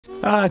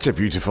Ah, it's a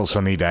beautiful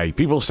sunny day.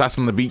 People sat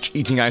on the beach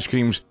eating ice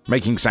creams,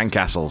 making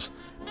sandcastles.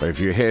 But if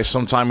you were here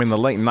sometime in the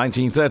late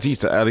 1930s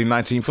to early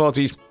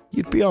 1940s,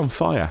 you'd be on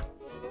fire.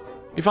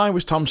 If I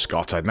was Tom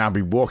Scott, I'd now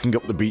be walking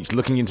up the beach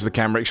looking into the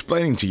camera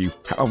explaining to you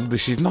how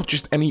this is not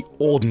just any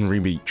ordinary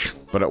beach,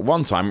 but at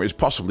one time it was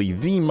possibly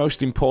the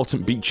most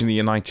important beach in the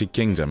United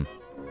Kingdom.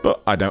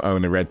 But I don't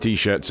own a red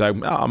t-shirt, so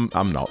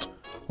I'm not.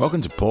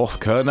 Welcome to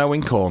Porthcurno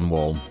in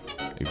Cornwall.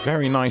 A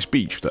very nice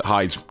beach that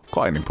hides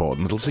quite an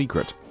important little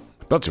secret.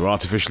 But to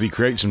artificially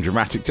create some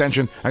dramatic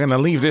tension, I'm going to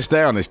leave this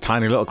there on this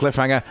tiny little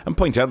cliffhanger and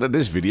point out that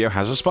this video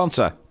has a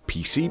sponsor,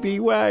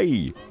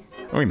 PCBWay.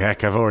 I mean,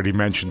 heck, I've already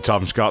mentioned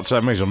Tom Scott, so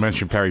I may as well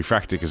mention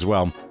Perifractic as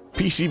well.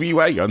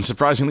 PCBWay,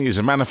 unsurprisingly, is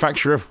a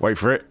manufacturer of, wait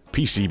for it,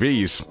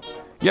 PCBs.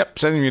 Yep,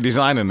 send them your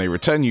design and they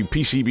return you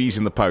PCBs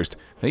in the post.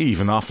 They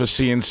even offer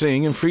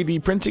CNCing and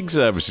 3D printing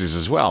services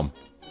as well.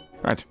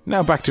 Right,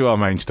 now back to our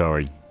main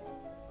story.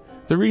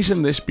 The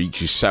reason this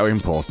beach is so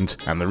important,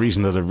 and the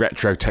reason that a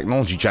retro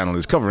technology channel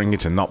is covering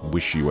it and not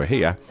wish you were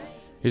here,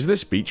 is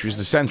this beach was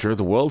the centre of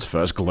the world's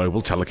first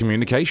global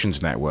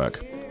telecommunications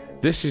network.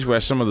 This is where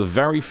some of the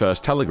very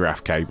first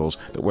telegraph cables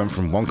that went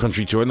from one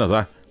country to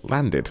another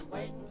landed.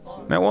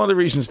 Now, one of the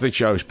reasons they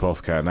chose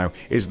Porthcurno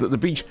is that the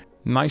beach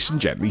nice and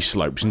gently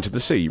slopes into the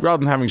sea, rather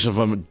than having some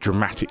of a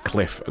dramatic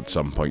cliff at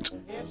some point,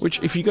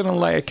 which, if you're going to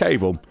lay a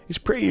cable, is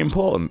pretty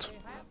important.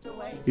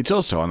 It's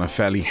also on a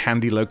fairly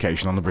handy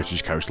location on the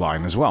British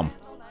coastline as well.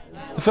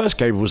 The first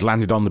cable was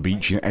landed on the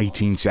beach in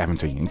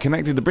 1870 and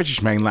connected the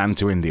British mainland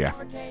to India,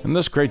 and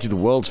thus created the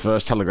world's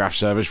first telegraph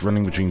service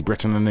running between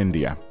Britain and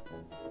India.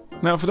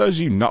 Now, for those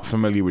of you not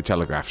familiar with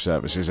telegraph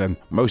services, and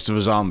most of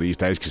us aren't these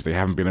days because they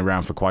haven't been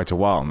around for quite a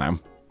while now,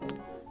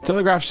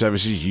 telegraph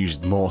services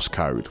used Morse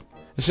code,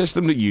 a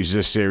system that uses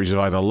a series of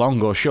either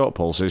long or short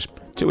pulses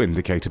to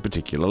indicate a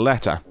particular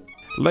letter.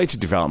 Later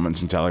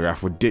developments in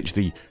telegraph would ditch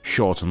the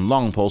short and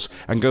long pulse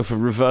and go for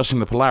reversing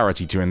the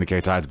polarity to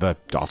indicate either the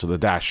dot or the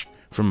dash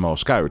from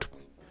Morse code.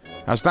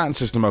 As that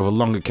system over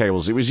longer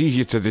cables, it was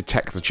easier to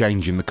detect the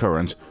change in the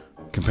current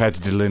compared to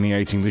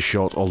delineating the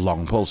short or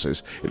long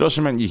pulses. It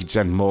also meant you could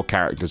send more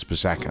characters per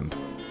second.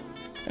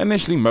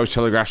 Initially, most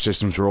telegraph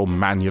systems were all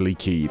manually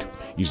keyed,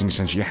 using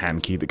essentially a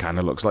hand key that kind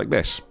of looks like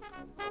this,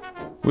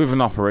 with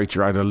an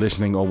operator either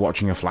listening or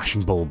watching a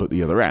flashing bulb at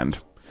the other end.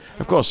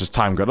 Of course, as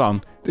time got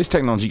on, this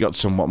technology got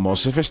somewhat more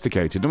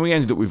sophisticated and we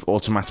ended up with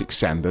automatic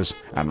senders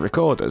and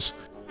recorders.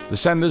 The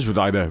senders would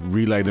either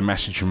relay the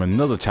message from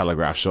another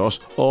telegraph source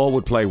or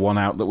would play one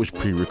out that was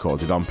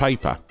pre-recorded on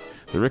paper.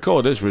 The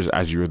recorders was,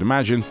 as you would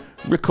imagine,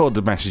 record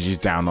the messages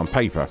down on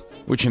paper,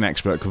 which an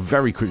expert could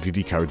very quickly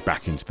decode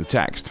back into the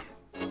text.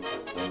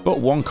 But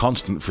one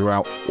constant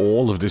throughout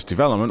all of this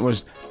development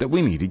was that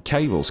we needed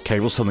cables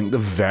to link the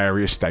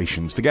various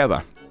stations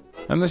together.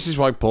 And this is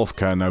why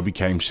Porthcurno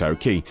became so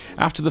key.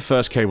 After the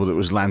first cable that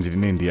was landed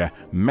in India,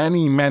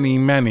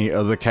 many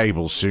other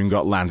cables soon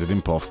got landed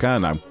in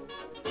Porthcurno,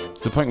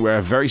 to the point where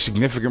a very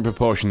significant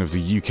proportion of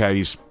the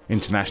UK's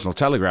international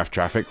telegraph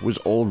traffic was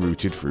all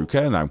routed through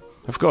Curno.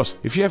 Of course,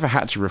 if you ever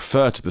had to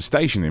refer to the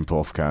station in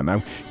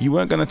Porthcurno, you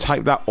weren't going to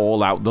type that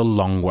all out the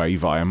long way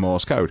via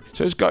Morse code,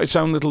 so it's got its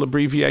own little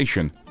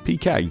abbreviation,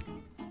 PK.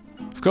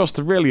 Of course,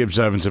 the really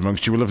observant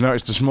amongst you will have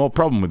noticed a small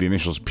problem with the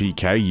initials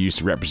PK used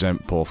to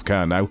represent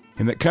Porthcurno,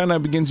 in that Curno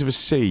begins with a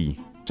C.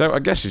 So I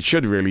guess it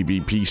should really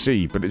be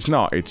PC, but it's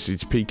not, it's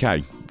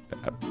PK.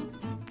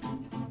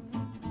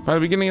 By the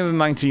beginning of the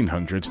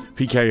 1900s,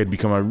 PK had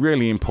become a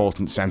really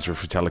important centre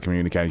for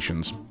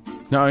telecommunications.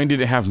 Not only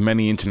did it have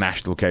many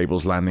international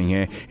cables landing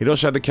here, it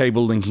also had a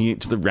cable linking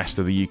it to the rest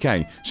of the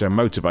UK, so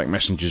motorbike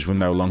messengers were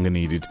no longer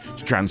needed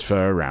to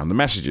transfer around the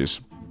messages.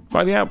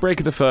 By the outbreak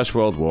of the First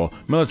World War,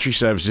 military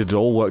services had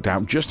all worked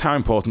out just how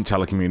important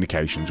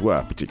telecommunications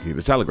were, particularly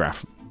the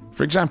telegraph.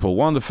 For example,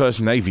 one of the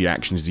first Navy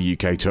actions the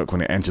UK took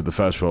when it entered the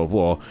First World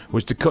War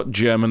was to cut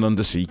German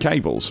undersea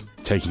cables,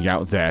 taking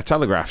out their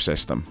telegraph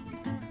system.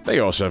 They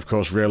also, of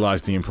course,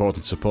 realised the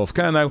importance of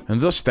Porthcurno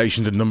and thus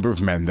stationed a number of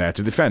men there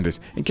to defend it,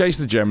 in case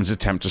the Germans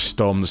attempt to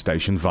storm the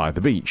station via the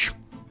beach.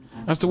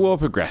 As the war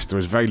progressed, there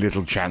was very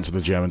little chance of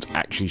the Germans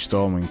actually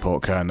storming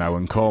Porthcurno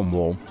and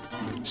Cornwall,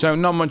 so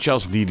not much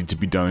else needed to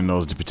be done in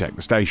order to protect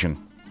the station.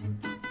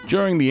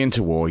 During the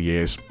interwar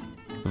years,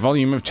 the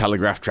volume of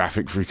telegraph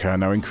traffic through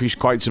Curno increased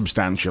quite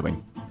substantially,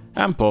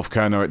 and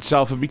Porthcurno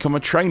itself had become a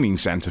training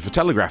centre for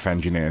telegraph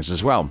engineers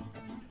as well,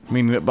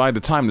 meaning that by the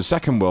time the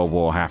Second World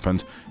War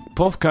happened,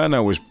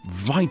 Porthcurno was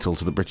vital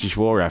to the British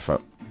war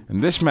effort,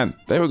 and this meant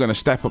they were going to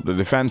step up the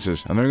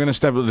defences, and they were going to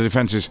step up the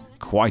defences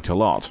quite a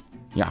lot.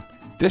 Yeah,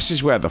 this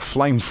is where the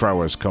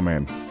flamethrowers come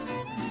in.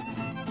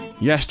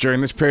 Yes, during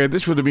this period,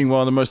 this would have been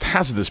one of the most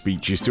hazardous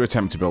beaches to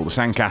attempt to build a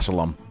sandcastle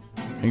on.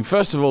 I mean,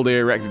 first of all, they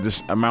erected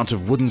this amount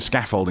of wooden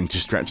scaffolding to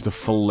stretch the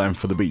full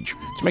length of the beach,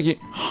 to make it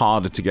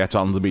harder to get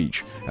on the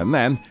beach, and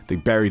then they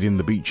buried in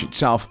the beach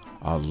itself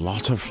a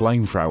lot of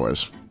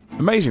flamethrowers.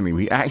 Amazingly,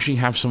 we actually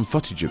have some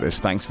footage of this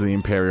thanks to the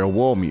Imperial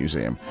War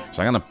Museum,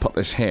 so I'm going to put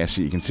this here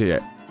so you can see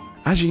it.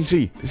 As you can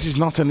see, this is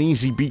not an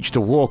easy beach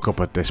to walk up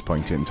at this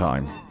point in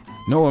time.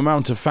 No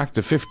amount of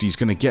factor 50 is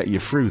going to get you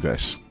through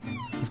this.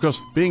 Of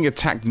course, being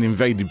attacked and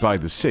invaded by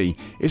the sea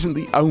isn't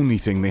the only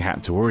thing they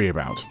had to worry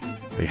about.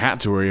 They had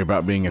to worry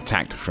about being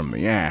attacked from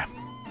the air.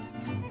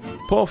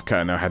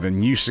 Porthcurno had a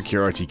new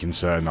security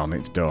concern on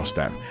its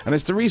doorstep, and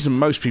it's the reason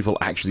most people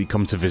actually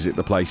come to visit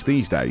the place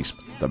these days,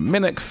 the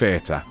Minnock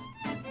Theatre.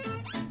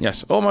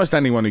 Yes, almost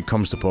anyone who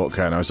comes to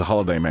Porthcurno as a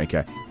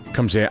holidaymaker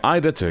comes here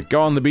either to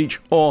go on the beach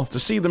or to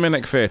see the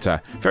Minnock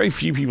Theatre. Very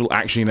few people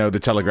actually know the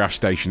telegraph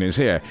station is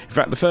here. In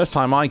fact, the first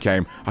time I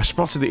came, I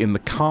spotted it in the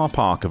car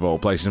park of all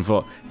places and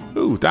thought,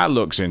 ooh, that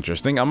looks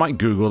interesting, I might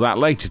Google that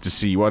later to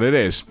see what it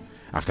is.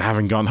 After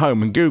having gone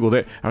home and Googled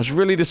it, I was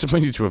really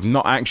disappointed to have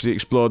not actually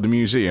explored the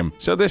museum,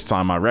 so this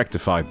time I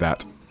rectified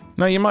that.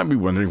 Now you might be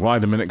wondering why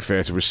the Minnock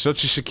Theatre was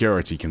such a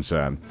security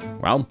concern.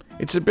 Well,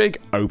 it's a big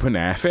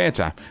open-air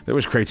theatre that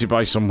was created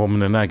by some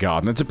woman and her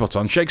gardener to put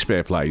on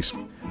Shakespeare plays.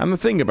 And the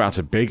thing about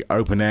a big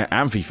open-air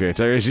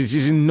amphitheatre is it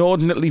is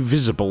inordinately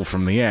visible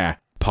from the air,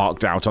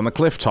 parked out on a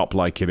cliff top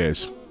like it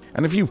is.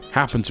 And if you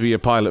happen to be a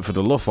pilot for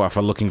the Luftwaffe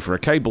looking for a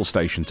cable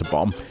station to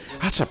bomb,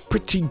 that's a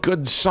pretty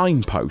good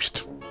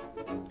signpost.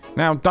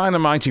 Now,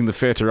 dynamiting the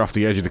theatre off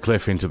the edge of the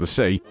cliff into the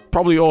sea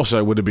probably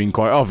also would have been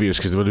quite obvious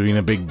because there would have been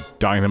a big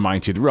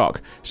dynamited rock,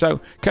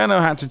 so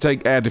Curno had to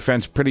take air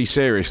defence pretty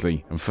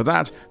seriously, and for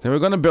that they were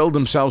going to build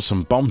themselves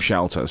some bomb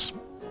shelters.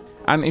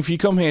 And if you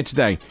come here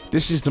today,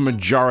 this is the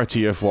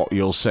majority of what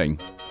you'll see.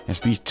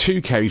 Yes, these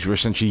two caves were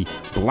essentially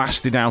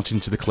blasted out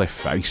into the cliff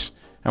face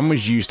and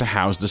was used to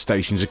house the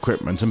station's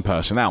equipment and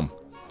personnel.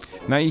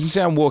 Now you can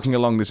see I'm walking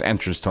along this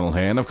entrance tunnel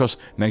here, and of course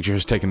nature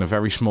has taken a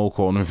very small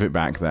corner of it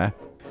back there.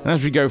 And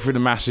as we go through the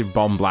massive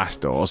bomb blast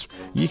doors,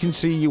 you can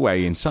see your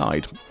way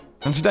inside.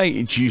 And today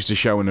it's used to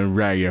show an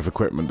array of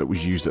equipment that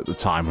was used at the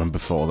time and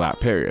before that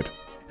period,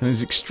 and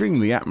is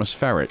extremely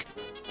atmospheric.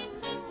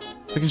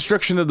 The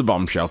construction of the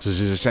bomb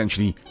shelters is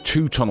essentially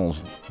two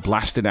tunnels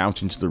blasted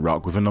out into the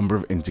rock with a number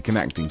of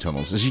interconnecting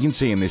tunnels, as you can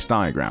see in this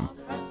diagram.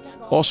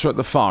 Also at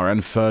the far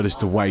end,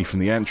 furthest away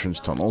from the entrance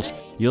tunnels,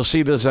 you'll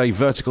see there's a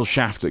vertical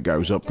shaft that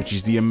goes up, which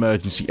is the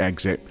emergency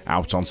exit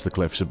out onto the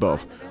cliffs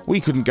above.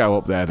 We couldn't go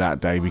up there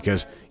that day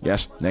because,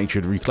 yes, nature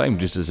had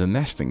reclaimed it as a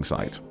nesting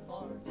site.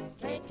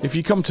 If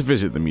you come to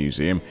visit the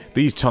museum,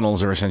 these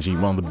tunnels are essentially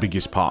one of the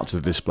biggest parts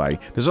of the display.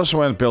 There's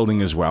also a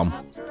building as well,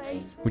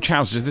 which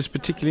houses this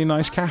particularly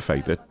nice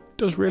cafe that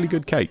does really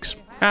good cakes.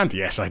 And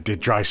yes, I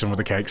did try some of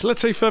the cakes,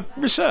 let's say for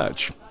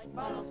research.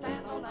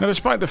 Now,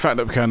 despite the fact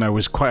that Curno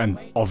was quite an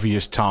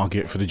obvious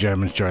target for the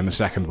Germans during the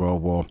Second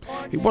World War,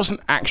 it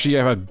wasn't actually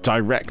ever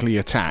directly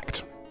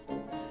attacked.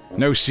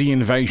 No sea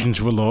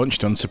invasions were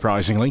launched,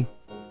 unsurprisingly.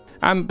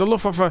 And the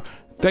Luftwaffe,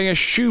 they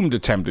assumed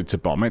attempted to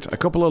bomb it. A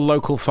couple of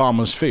local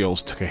farmers'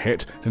 fields took a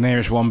hit, the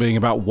nearest one being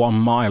about 1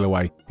 mile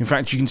away. In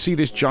fact, you can see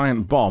this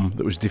giant bomb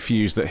that was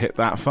diffused that hit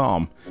that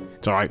farm.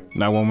 It's alright,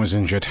 no one was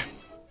injured.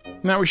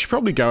 Now, we should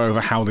probably go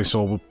over how this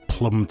all would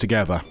plumb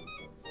together.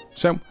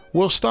 So,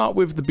 we'll start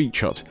with the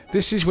beach hut.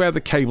 This is where the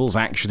cables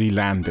actually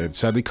landed,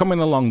 so they come in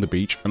along the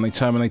beach and they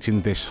terminate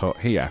in this hut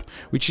here,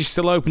 which is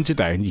still open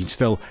today and you can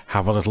still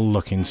have a little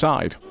look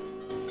inside.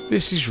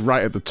 This is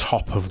right at the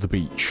top of the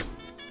beach.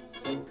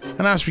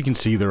 And as we can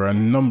see, there are a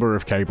number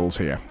of cables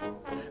here.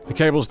 The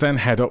cables then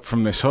head up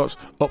from this hut,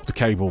 up the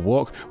cable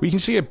walk. We can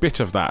see a bit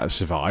of that has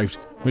survived,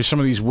 with some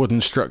of these wooden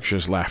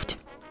structures left.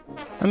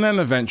 And then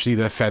eventually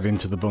they're fed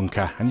into the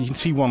bunker, and you can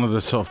see one of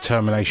the sort of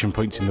termination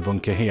points in the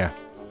bunker here,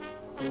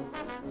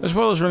 as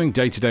well as running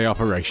day-to-day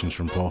operations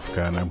from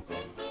Porthcurno.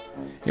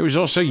 It was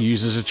also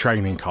used as a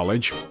training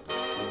college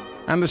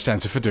and a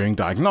centre for doing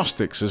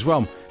diagnostics as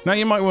well. Now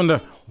you might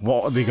wonder,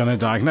 what are they going to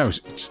diagnose?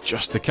 It's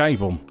just a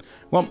cable.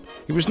 Well,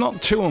 it was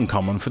not too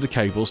uncommon for the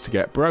cables to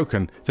get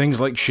broken. Things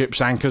like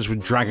ship's anchors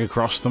would drag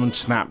across them and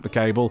snap the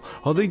cable,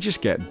 or they'd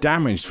just get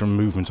damaged from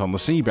movement on the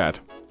seabed.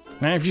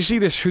 Now if you see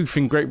this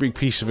hoofing great big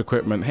piece of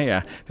equipment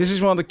here, this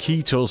is one of the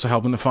key tools to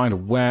helping to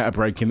find where a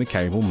break in the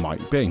cable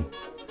might be.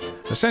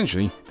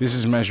 Essentially, this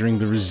is measuring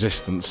the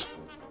resistance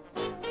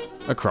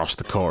across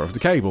the core of the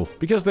cable.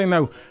 Because they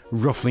know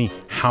roughly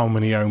how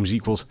many ohms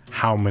equals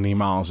how many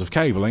miles of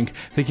cable link,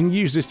 they can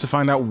use this to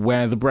find out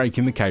where the break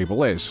in the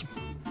cable is.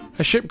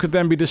 A ship could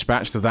then be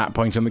dispatched to that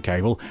point on the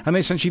cable, and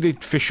essentially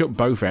they'd fish up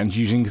both ends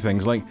using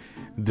things like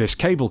this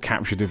cable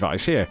capture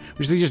device here,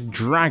 which they just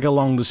drag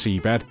along the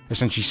seabed,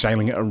 essentially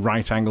sailing at a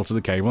right angle to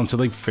the cable until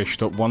they've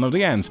fished up one of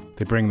the ends.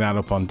 They bring that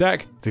up on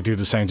deck, they do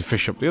the same to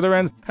fish up the other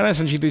end, and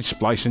essentially they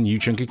splice a new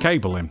chunk of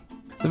cable in.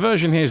 The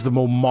version here is the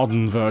more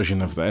modern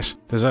version of this.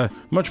 There's a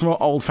much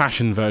more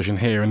old-fashioned version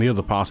here in the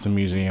other parts of the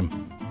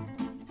museum.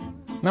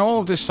 Now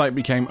all of this site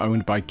became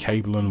owned by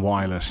Cable and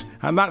Wireless,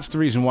 and that's the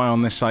reason why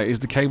on this site is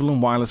the Cable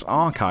and Wireless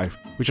Archive,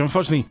 which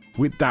unfortunately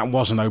that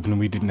wasn't open and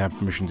we didn't have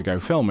permission to go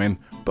film in,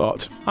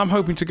 but I'm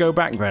hoping to go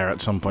back there at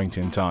some point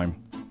in time.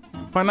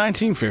 By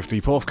 1950,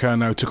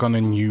 Porthcurno took on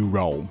a new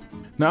role.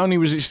 Not only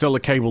was it still a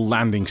cable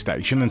landing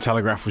station and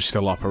telegraph was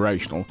still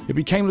operational, it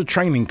became the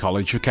training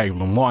college for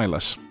Cable and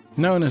Wireless,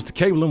 known as the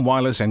Cable and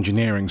Wireless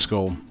Engineering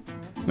School.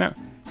 Now,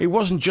 It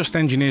wasn't just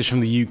engineers from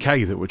the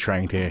UK that were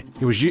trained here,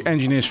 it was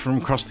engineers from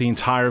across the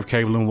entire of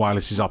Cable and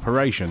Wireless's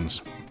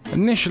operations.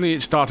 Initially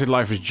it started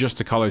life as just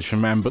a college for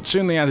men, but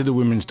soon they added a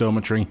women's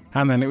dormitory,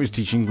 and then it was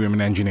teaching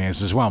women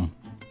engineers as well.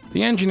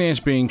 The engineers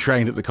being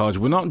trained at the college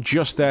were not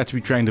just there to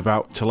be trained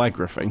about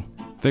telegraphy.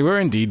 They were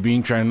indeed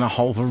being trained in a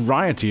whole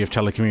variety of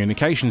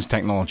telecommunications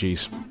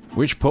technologies,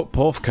 which put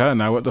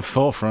Porthcurno at the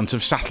forefront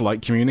of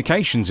satellite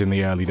communications in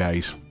the early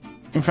days.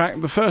 In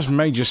fact, the first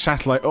major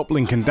satellite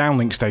uplink and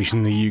downlink station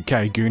in the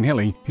UK,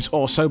 Goonhilly, is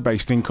also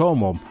based in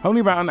Cornwall,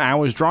 only about an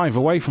hour's drive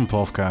away from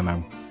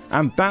Porthcurno.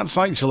 And that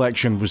site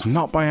selection was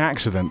not by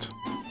accident.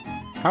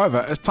 However,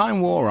 as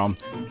time wore on,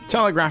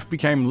 telegraph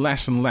became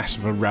less and less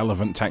of a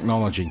relevant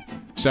technology,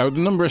 so the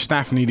number of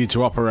staff needed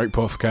to operate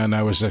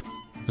Porthcurno as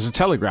a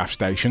telegraph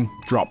station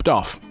dropped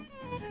off.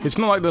 It's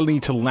not like the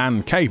need to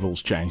land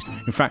cables changed.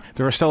 In fact,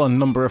 there are still a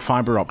number of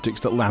fibre optics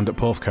that land at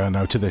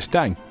Porthcurno to this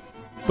day.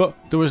 But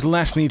there was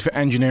less need for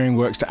engineering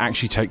works to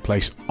actually take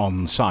place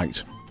on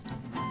site.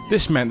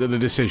 This meant that the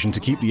decision to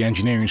keep the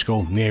engineering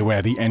school near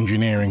where the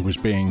engineering was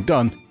being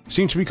done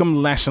seemed to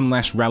become less and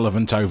less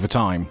relevant over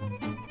time.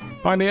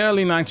 By the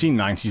early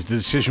 1990s, the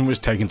decision was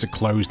taken to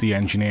close the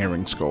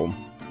engineering school.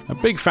 A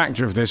big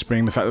factor of this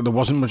being the fact that there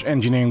wasn't much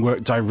engineering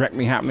work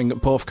directly happening at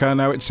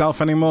Porthcurno itself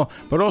anymore,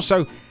 but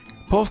also,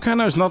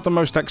 Porthcurno is not the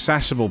most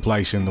accessible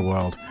place in the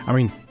world. I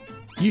mean,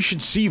 you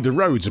should see the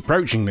roads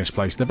approaching this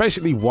place. They're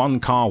basically one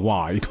car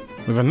wide,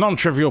 with a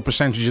non-trivial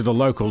percentage of the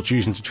locals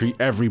choosing to treat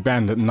every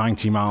bend at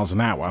 90 miles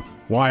an hour,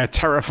 while a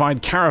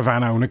terrified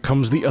caravan owner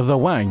comes the other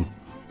way.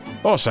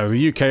 Also,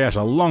 the UK has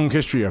a long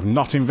history of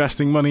not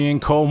investing money in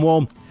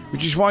Cornwall,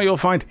 which is why you'll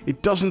find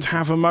it doesn't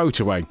have a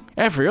motorway.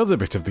 Every other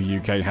bit of the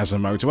UK has a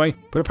motorway,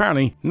 but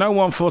apparently no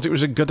one thought it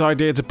was a good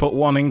idea to put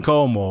one in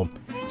Cornwall.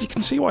 You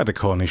can see why the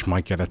Cornish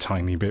might get a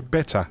tiny bit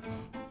bitter.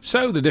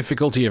 So the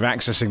difficulty of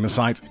accessing the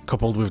site,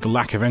 coupled with the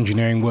lack of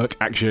engineering work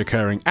actually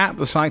occurring at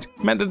the site,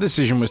 meant the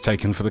decision was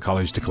taken for the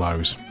college to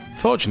close.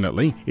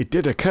 Fortunately, it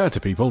did occur to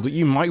people that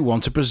you might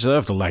want to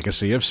preserve the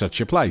legacy of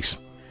such a place.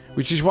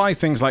 Which is why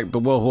things like the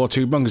World War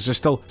II bunkers are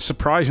still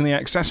surprisingly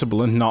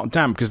accessible and not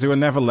damp, because they were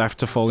never left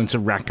to fall into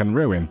wreck and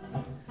ruin.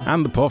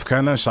 And the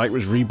Porthcurno site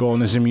was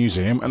reborn as a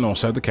museum and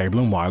also the Cable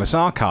and Wireless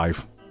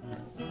Archive.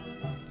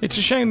 It's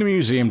a shame the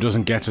museum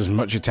doesn't get as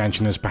much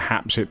attention as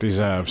perhaps it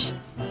deserves.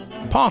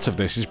 Part of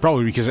this is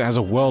probably because it has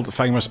a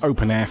world-famous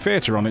open-air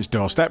theatre on its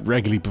doorstep,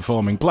 regularly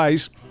performing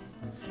plays,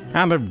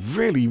 and a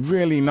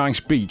really nice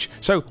beach,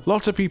 so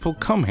lots of people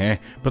come here,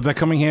 but they're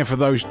coming here for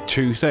those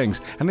two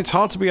things, and it's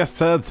hard to be a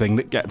third thing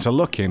that gets a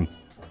look in.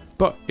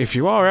 But if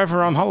you are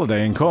ever on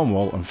holiday in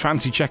Cornwall and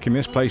fancy checking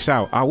this place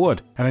out, I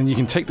would, and then you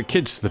can take the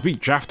kids to the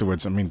beach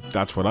afterwards. I mean,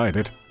 that's what I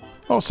did.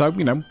 Also,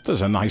 you know,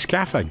 there's a nice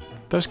cafe.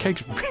 Those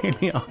cakes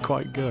really are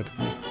quite good.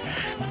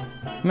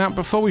 Now,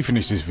 before we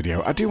finish this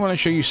video, I do want to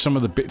show you some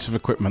of the bits of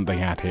equipment they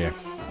had here,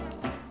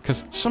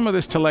 because some of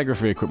this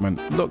telegraphy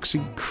equipment looks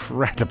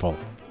incredible.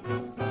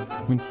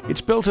 I mean,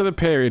 it's built at a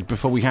period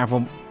before we have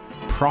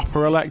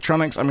proper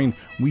electronics. I mean,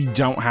 we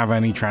don't have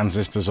any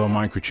transistors or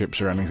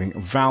microchips or anything.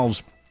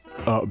 Valves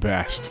at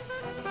best.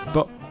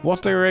 But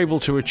what they were able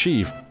to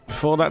achieve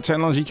before that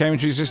technology came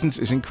into existence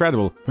is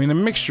incredible. I mean, a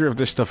mixture of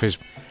this stuff is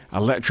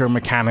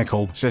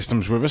electromechanical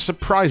systems with a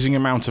surprising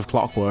amount of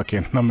clockwork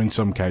in them in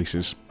some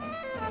cases.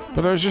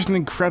 But there's just an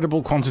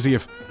incredible quantity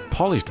of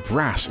polished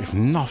brass, if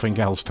nothing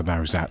else, to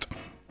nose at.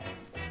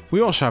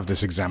 We also have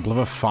this example of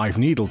a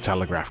 5-needle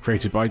telegraph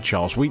created by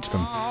Charles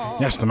Wheatstone.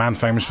 Yes, the man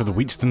famous for the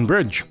Wheatstone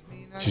Bridge,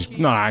 which is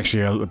not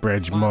actually a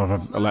bridge, more of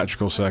an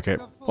electrical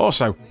circuit.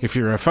 Also, if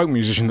you're a folk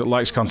musician that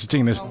likes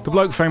concertinas, the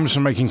bloke famous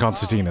for making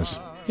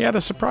concertinas. He had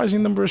a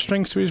surprising number of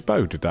strings to his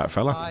bow, did that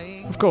fella.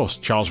 Of course,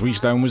 Charles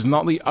Wheatstone was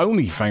not the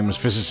only famous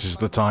physicist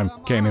at the time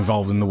getting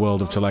involved in the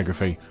world of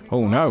telegraphy.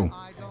 Oh no.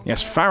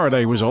 Yes,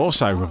 Faraday was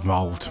also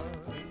involved.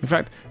 In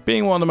fact,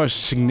 being one of the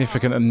most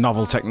significant and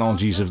novel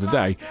technologies of the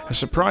day, a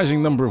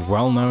surprising number of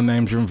well-known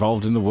names are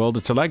involved in the world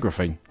of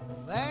telegraphy.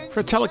 For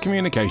a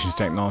telecommunications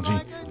technology,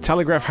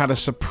 telegraph had a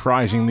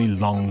surprisingly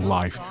long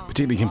life,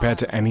 particularly compared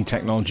to any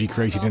technology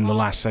created in the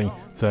last, say,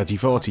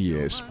 30-40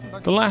 years.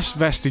 The last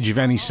vestige of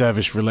any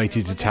service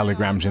related to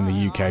telegrams in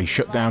the UK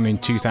shut down in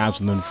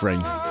 2003,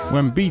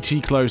 when BT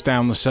closed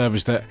down the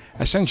service that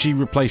essentially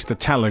replaced the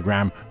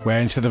telegram,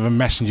 where instead of a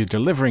messenger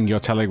delivering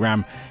your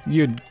telegram,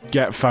 you'd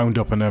get phoned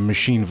up and a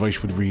machine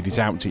voice would read it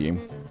out to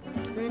you.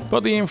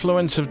 But the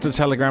influence of the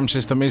telegram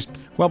system is,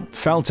 well,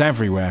 felt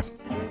everywhere.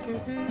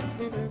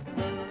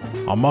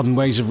 Our modern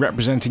ways of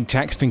representing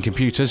text in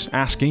computers,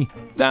 ASCII,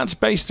 that's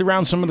based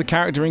around some of the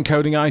character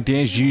encoding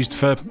ideas used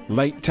for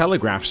late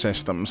telegraph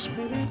systems.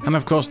 And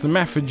of course the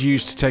method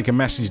used to take a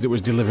message that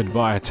was delivered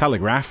via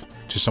telegraph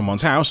to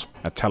someone's house,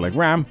 a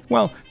telegram,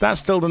 well, that's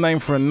still the name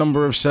for a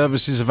number of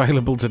services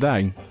available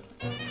today.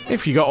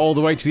 If you got all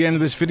the way to the end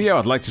of this video,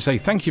 I'd like to say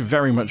thank you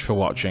very much for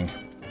watching.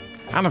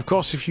 And of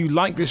course, if you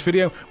like this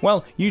video,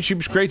 well,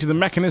 YouTube's created a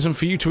mechanism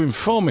for you to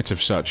inform it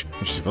of such,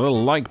 which is the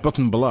little like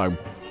button below.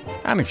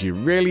 And if you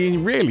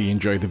really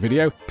enjoyed the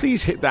video,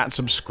 please hit that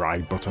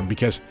subscribe button,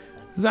 because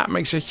That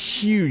makes a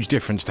huge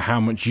difference to how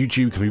much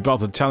YouTube can be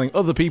bothered telling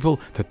other people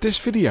that this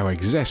video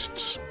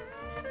exists.